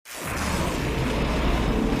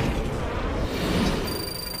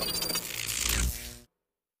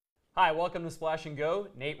Hi, welcome to Splash and Go.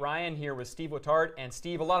 Nate Ryan here with Steve Letarte. And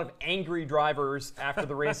Steve, a lot of angry drivers after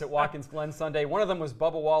the race at Watkins Glen Sunday. One of them was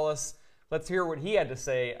Bubba Wallace. Let's hear what he had to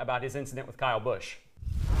say about his incident with Kyle Busch.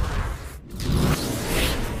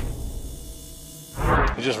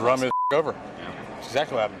 He just run me the over. That's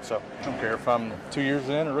exactly what happened. So I don't care if I'm 2 years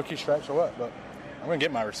in or rookie stripes or what, but I'm going to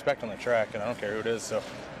get my respect on the track, and I don't care who it is. So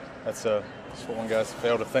that's what one guy's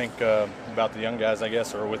failed to think about the young guys, I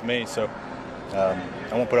guess, or with me. So I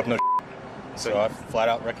won't put up no so I flat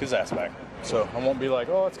out wrecked his ass back. So I won't be like,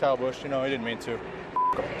 oh, it's Kyle Busch. You know, he didn't mean to.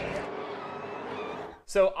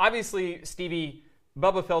 So obviously, Stevie,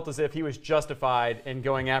 Bubba felt as if he was justified in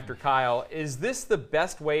going after Kyle. Is this the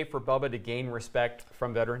best way for Bubba to gain respect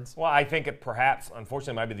from veterans? Well, I think it perhaps,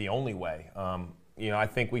 unfortunately, might be the only way. I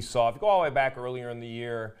think we saw, if you go all the way back earlier in the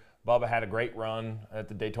year, Bubba had a great run at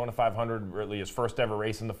the Daytona 500, really his first ever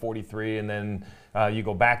race in the 43, and then you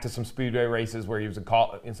go back to some speedway races where he was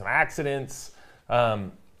in some accidents.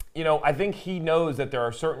 I think he knows that there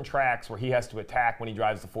are certain tracks where he has to attack when he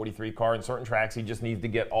drives the 43 car, and certain tracks he just needs to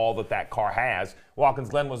get all that car has. Watkins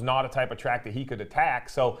Glen was not a type of track that he could attack,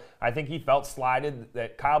 so I think he felt slighted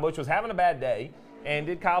that Kyle Busch was having a bad day. And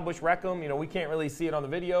did Kyle Busch wreck him? We can't really see it on the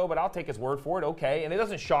video, but I'll take his word for it. Okay, and it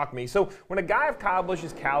doesn't shock me. So when a guy of Kyle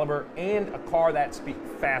Busch's caliber and a car that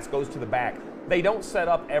fast goes to the back, they don't set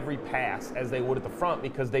up every pass as they would at the front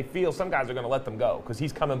because they feel some guys are going to let them go because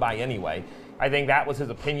he's coming by anyway. I think that was his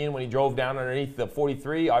opinion when he drove down underneath the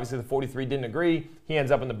 43. Obviously, the 43 didn't agree. He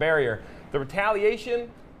ends up in the barrier. The retaliation,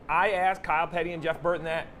 I asked Kyle Petty and Jeff Burton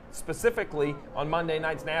that specifically on Monday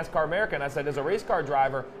night's NASCAR America, and I said, as a race car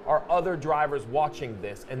driver, are other drivers watching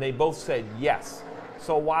this? And they both said yes.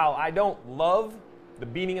 So while I don't love the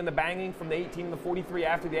beating and the banging from the 18 and the 43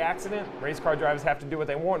 after the accident, race car drivers have to do what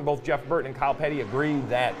they want. And both Jeff Burton and Kyle Petty agreed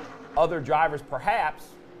that other drivers perhaps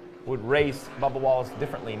would race Bubba Wallace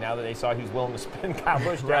differently now that they saw he was willing to spin Kyle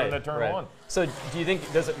Busch down in the turn one. So do you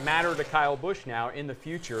think, does it matter to Kyle Busch now in the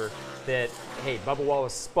future that, hey, Bubba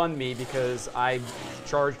Wallace spun me because I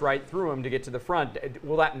charged right through him to get to the front?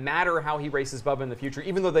 Will that matter how he races Bubba in the future,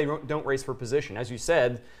 even though they don't race for position? As you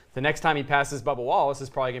said, the next time he passes Bubba Wallace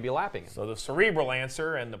is probably going to be lapping him. So the cerebral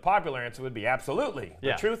answer and the popular answer would be absolutely.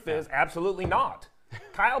 The truth is absolutely not.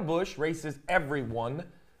 Kyle Busch races everyone.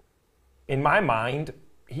 In my mind,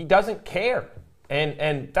 he doesn't care.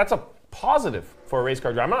 And that's a positive for a race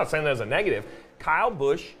car driver. I'm not saying that as a negative. Kyle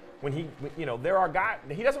Busch, there are guys,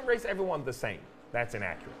 he doesn't race everyone the same. That's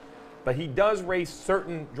inaccurate. But he does race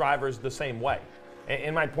certain drivers the same way.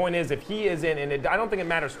 And my point is, if he is I don't think it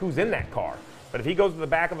matters who's in that car, but if he goes to the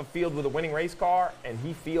back of a field with a winning race car and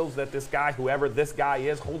he feels that this guy, whoever this guy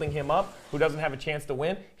is, holding him up, who doesn't have a chance to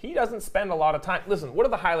win, he doesn't spend a lot of time. Listen, what are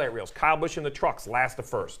the highlight reels? Kyle Busch in the trucks, last to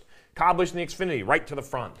first. Kyle Busch in the Xfinity, right to the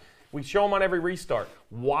front. We show him on every restart.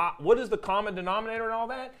 What is the common denominator in all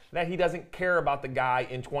that? That he doesn't care about the guy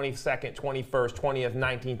in 22nd, 21st, 20th,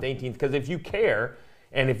 19th, 18th. Because if you care,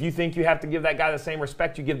 and if you think you have to give that guy the same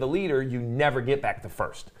respect you give the leader, you never get back to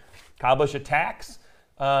first. Kyle Busch attacks,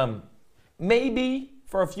 maybe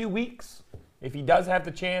for a few weeks. If he does have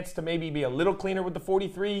the chance to maybe be a little cleaner with the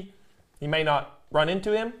 43, he may not run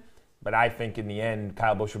into him. But I think in the end,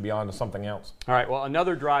 Kyle Busch will be on to something else. All right, well,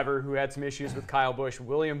 another driver who had some issues with Kyle Busch,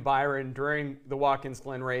 William Byron, during the Watkins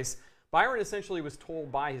Glen race. Byron essentially was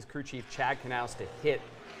told by his crew chief, Chad Knaus, to hit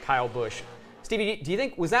Kyle Busch. Stevie, do you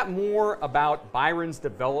think, was that more about Byron's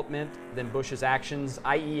development than Busch's actions?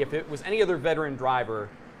 I.e., if it was any other veteran driver,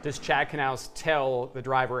 does Chad Knaus tell the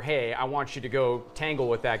driver, hey, I want you to go tangle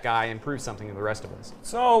with that guy and prove something to the rest of us?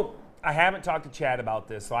 So I haven't talked to Chad about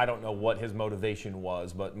this, so I don't know what his motivation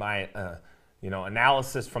was. But my,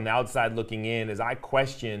 analysis from the outside looking in is I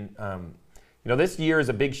question, this year is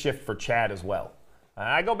a big shift for Chad as well.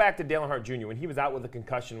 I go back to Dale Earnhardt Jr. When he was out with a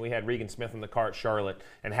concussion, we had Regan Smith in the car at Charlotte,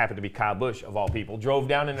 and happened to be Kyle Busch, of all people, drove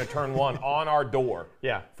down into turn one on our door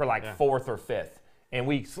for fourth or fifth. And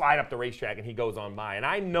we slide up the racetrack, and he goes on by. And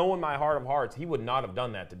I know in my heart of hearts, he would not have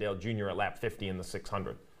done that to Dale Jr. at lap 50 in the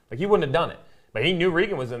 600. He wouldn't have done it. But he knew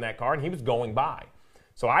Regan was in that car, and he was going by.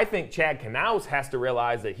 So I think Chad Knaus has to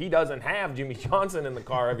realize that he doesn't have Jimmy Johnson in the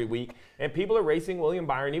car every week, and people are racing William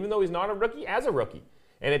Byron, even though he's not a rookie, as a rookie.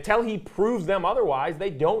 And until he proves them otherwise,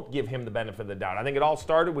 they don't give him the benefit of the doubt. I think it all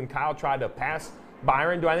started when Kyle tried to pass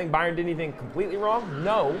Byron. Do I think Byron did anything completely wrong?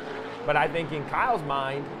 No. But I think in Kyle's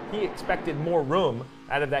mind, he expected more room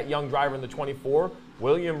out of that young driver in the 24.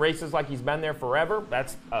 William races like he's been there forever.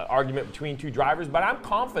 That's an argument between two drivers. But I'm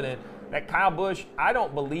confident that Kyle Busch, I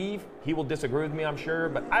don't believe, he will disagree with me, I'm sure,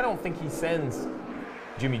 but I don't think he sends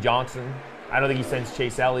Jimmy Johnson. I don't think he sends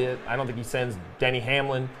Chase Elliott. I don't think he sends Denny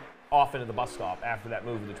Hamlin. off into the bus stop after that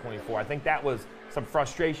move to the 24. I think that was some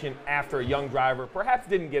frustration after a young driver perhaps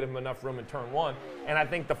didn't get him enough room in turn 1. And I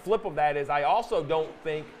think the flip of that is I also don't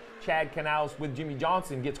think Chad Knaus with Jimmy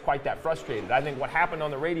Johnson gets quite that frustrated. I think what happened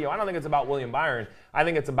on the radio, I don't think it's about William Byron. I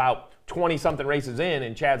think it's about 20-something races in,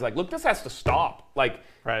 and Chad's like, look, this has to stop. Like,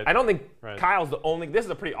 I don't think Kyle's the only, this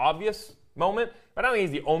is a pretty obvious moment, but I don't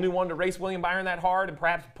think he's the only one to race William Byron that hard and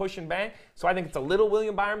perhaps push and bang. So I think it's a little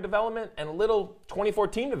William Byron development and a little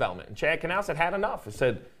 2014 development. And Chad Knaus had enough and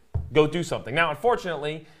said, go do something. Now,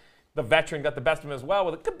 unfortunately, the veteran got the best of him as well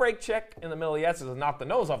with a good brake check in the middle of the S's and knocked the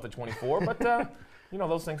nose off the 24, but you know,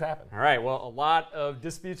 those things happen. All right, well, a lot of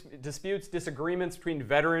disputes, disagreements between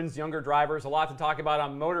veterans, younger drivers, a lot to talk about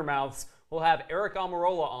on Motor Mouths. We'll have Eric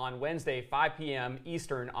Almirola on Wednesday, 5 p.m.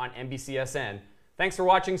 Eastern on NBCSN. Thanks for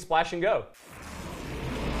watching Splash and Go.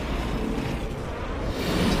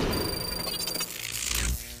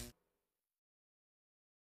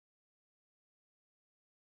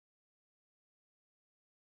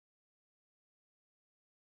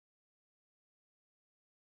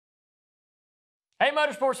 Hey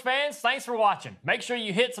Motorsports fans, thanks for watching. Make sure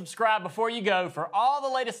you hit subscribe before you go for all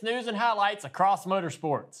the latest news and highlights across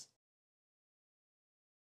motorsports.